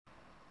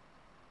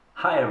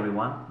Hi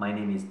everyone, my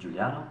name is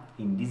Giuliano.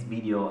 In this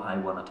video I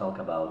want to talk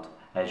about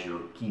Azure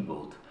Key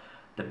Vault,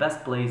 the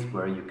best place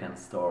where you can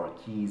store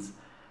keys,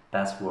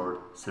 password,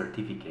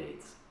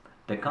 certificates.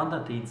 The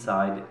content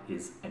inside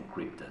is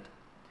encrypted.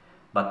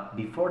 But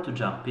before to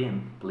jump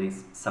in,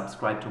 please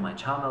subscribe to my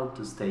channel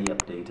to stay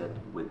updated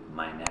with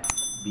my next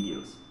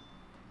videos.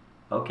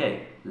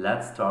 Okay,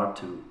 let's start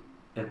to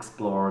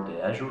explore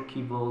the Azure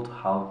Key Vault,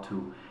 how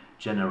to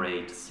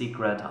generate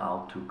secret,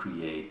 how to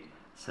create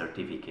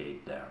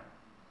certificate there.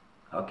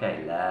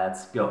 Okay,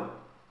 let's go.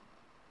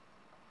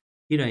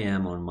 Here I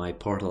am on my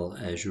portal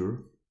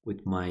Azure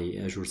with my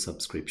Azure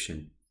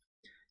subscription.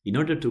 In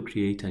order to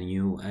create a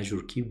new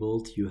Azure Key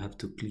Vault, you have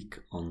to click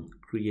on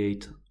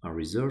Create a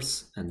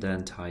Resource and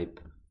then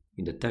type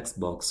in the text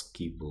box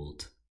Key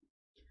Vault.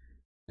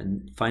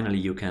 And finally,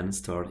 you can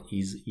start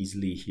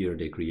easily here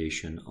the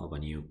creation of a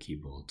new Key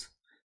Vault.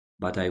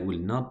 But I will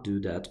not do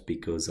that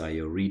because I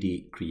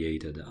already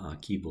created a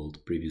Key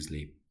Vault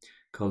previously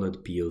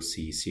called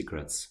POC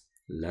Secrets.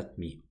 Let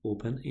me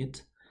open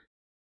it.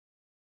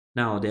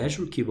 Now, the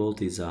Azure Key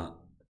Vault is a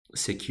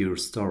secure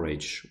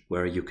storage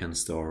where you can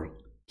store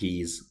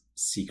keys,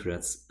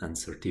 secrets, and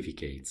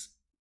certificates.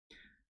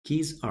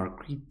 Keys are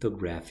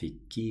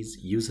cryptographic keys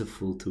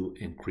useful to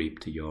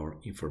encrypt your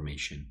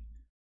information.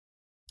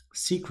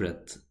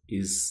 Secret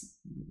is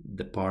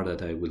the part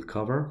that I will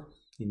cover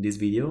in this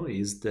video,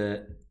 is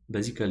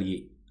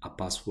basically a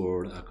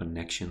password, a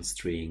connection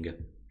string.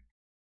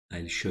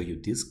 I'll show you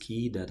this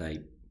key that I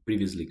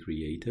previously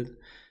created.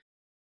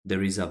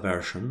 There is a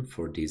version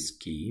for this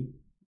key.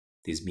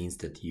 This means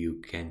that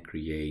you can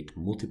create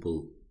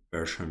multiple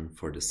versions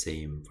for the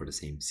same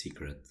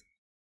secret.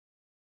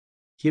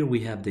 Here we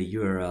have the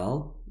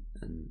URL,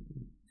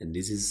 and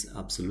this is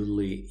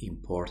absolutely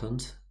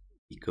important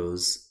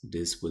because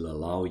this will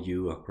allow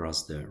you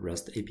across the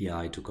REST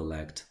API to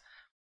collect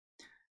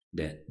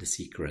the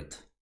secret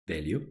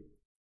value.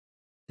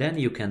 Then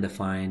you can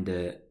define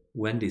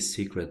when this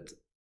secret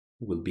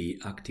will be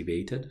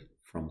activated,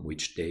 from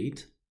which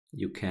date.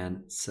 You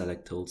can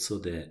select also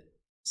the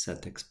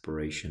set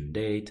expiration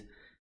date.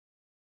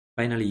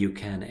 Finally, you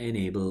can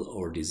enable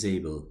or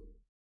disable.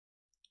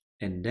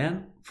 And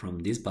then from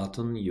this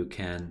button, you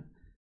can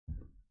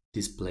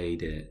display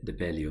the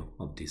value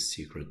of this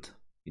secret.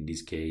 In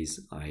this case,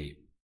 I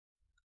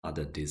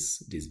added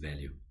this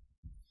value.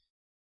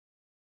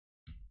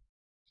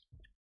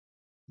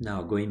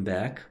 Now going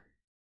back,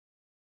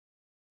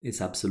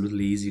 it's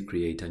absolutely easy to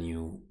create a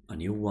new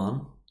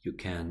one. You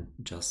can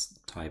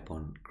just type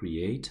on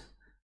create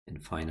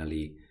and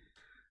finally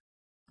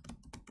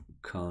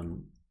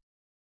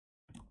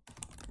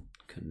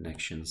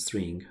connection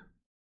string.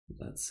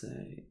 Let's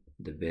say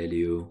the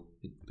value,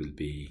 it will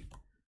be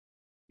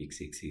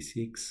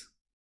x666.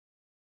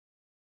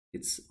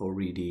 It's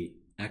already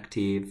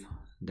active.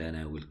 Then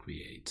I will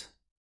create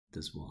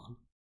this one.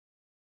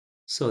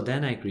 So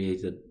then I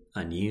created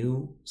a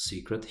new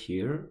secret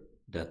here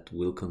that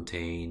will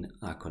contain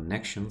a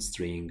connection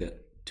string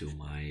to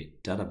my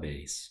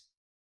database.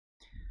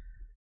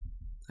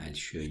 I'll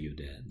show you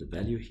the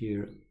value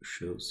here,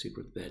 show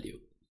secret value.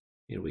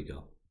 Here we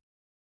go.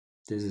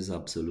 This is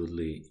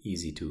absolutely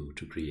easy to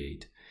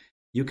create.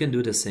 You can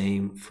do the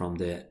same from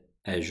the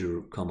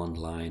Azure command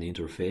line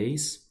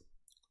interface.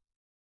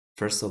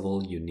 First of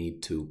all, you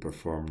need to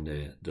perform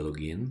the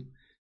login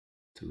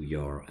to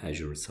your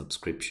Azure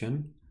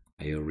subscription.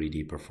 I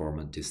already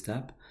performed this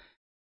step.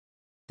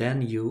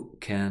 Then you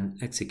can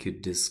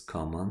execute this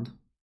command,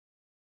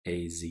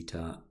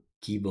 azeta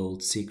key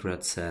vault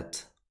secret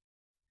set,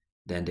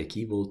 then the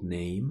key vault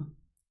name,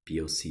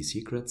 POC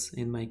secrets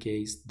in my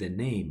case, the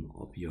name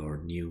of your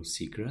new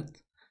secret,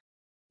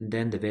 and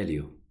then the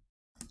value.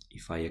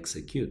 If I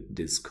execute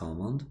this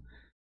command,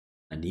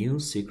 a new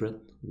secret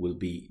will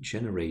be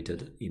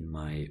generated in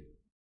my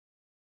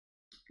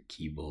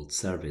Key Vault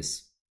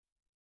service.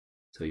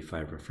 So if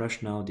I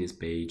refresh now this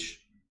page,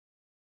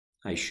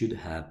 I should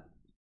have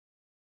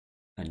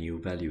a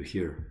new value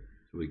here.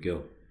 Here we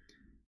go.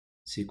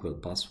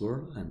 SQL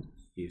password, and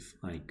if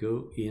I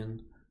go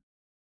in,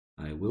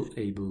 I will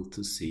able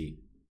to see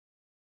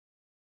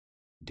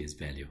this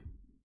value.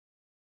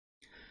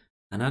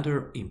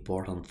 Another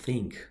important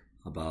thing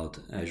about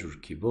Azure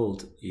Key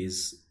Vault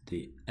is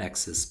the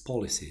access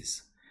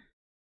policies.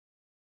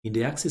 In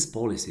the access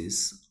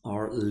policies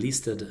are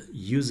listed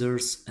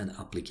users and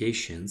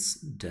applications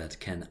that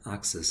can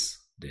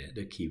access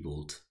the Key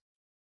Vault.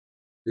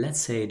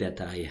 Let's say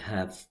that I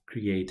have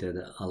created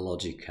a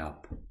Logic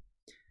app.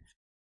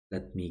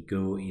 Let me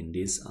go in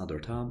this other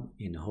tab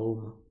in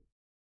Home.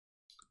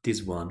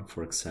 This one,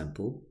 for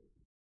example.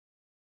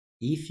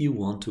 If you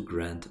want to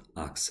grant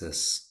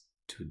access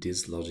to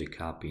this Logic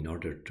app in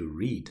order to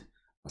read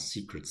a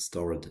secret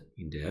stored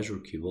in the Azure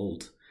Key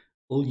Vault,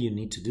 all you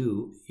need to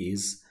do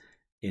is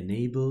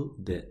enable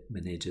the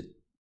managed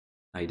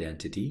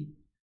identity.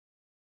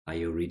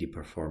 I already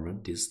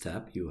performed this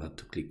step. You have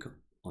to click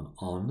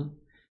on,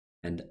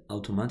 and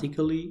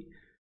automatically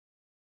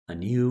a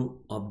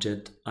new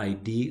object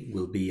ID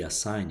will be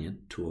assigned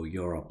to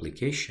your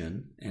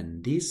application,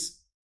 and this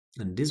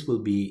will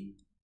be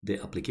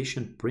the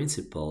application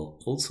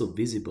principal also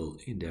visible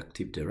in the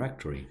Active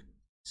Directory.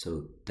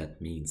 So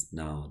that means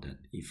now that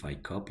if I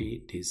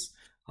copy this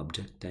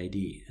object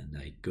ID and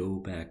I go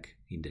back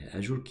in the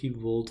Azure Key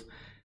Vault,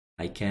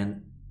 I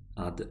can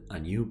add a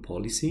new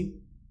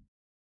policy.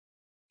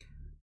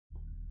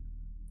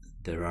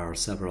 There are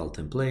several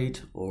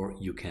templates, or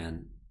you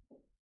can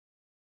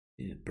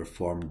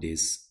perform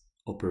this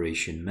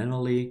operation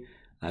manually.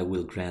 I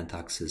will grant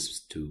access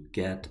to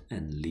get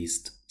and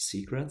list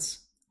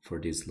secrets for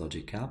these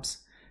logic apps,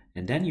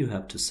 and then you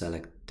have to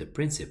select the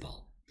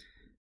principal.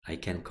 I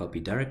can copy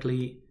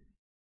directly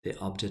the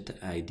object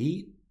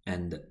ID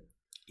and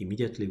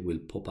immediately will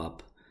pop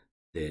up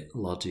the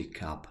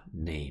logic app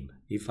name.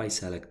 If I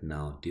select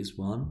now this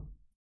one,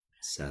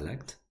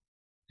 select,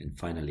 and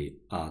finally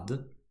add,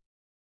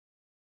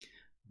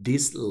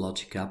 this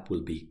logic app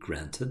will be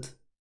granted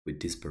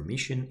with this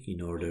permission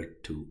in order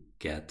to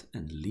get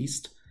and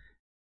list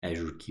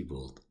Azure Key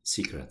Vault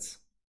secrets.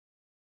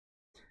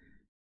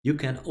 You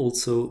can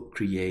also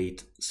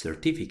create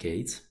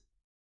certificates.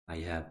 I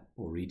have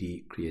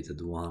already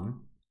created one,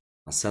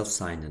 a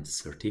self-signed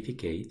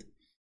certificate,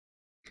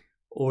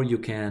 or you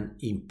can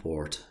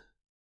import.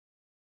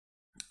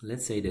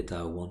 Let's say that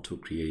I want to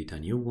create a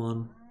new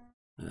one.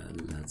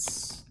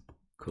 Let's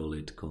call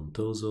it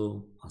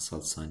Contoso, a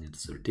self-signed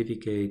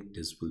certificate.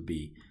 This will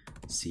be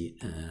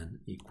CN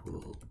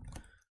equal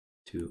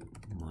to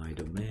my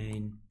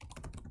domain,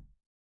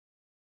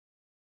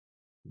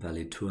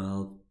 valid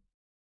 12.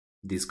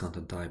 This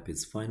content type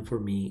is fine for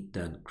me,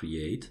 then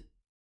create.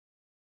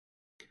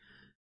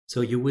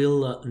 So you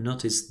will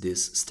notice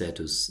this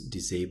status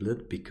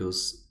disabled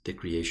because the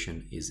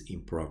creation is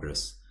in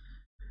progress.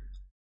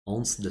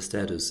 Once the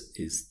status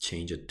is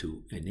changed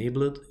to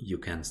enabled, you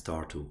can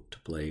start to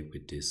play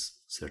with this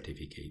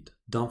certificate.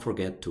 Don't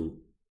forget to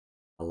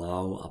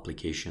allow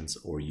applications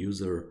or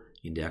user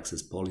in the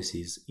access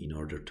policies in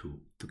order to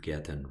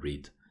get and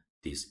read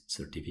this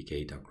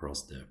certificate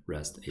across the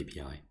REST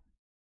API.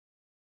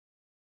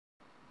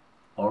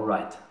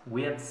 Alright,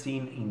 we have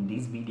seen in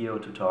this video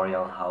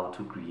tutorial how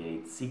to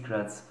create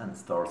secrets and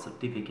store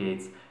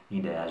certificates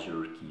in the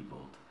Azure Key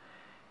Vault.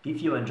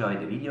 If you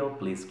enjoyed the video,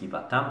 please give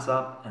a thumbs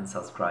up and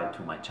subscribe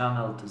to my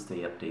channel to stay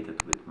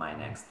updated with my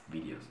next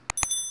videos.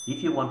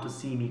 If you want to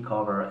see me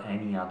cover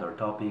any other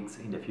topics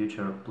in the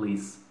future,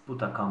 please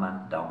put a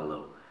comment down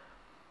below.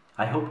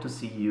 I hope to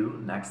see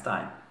you next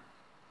time.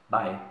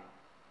 Bye!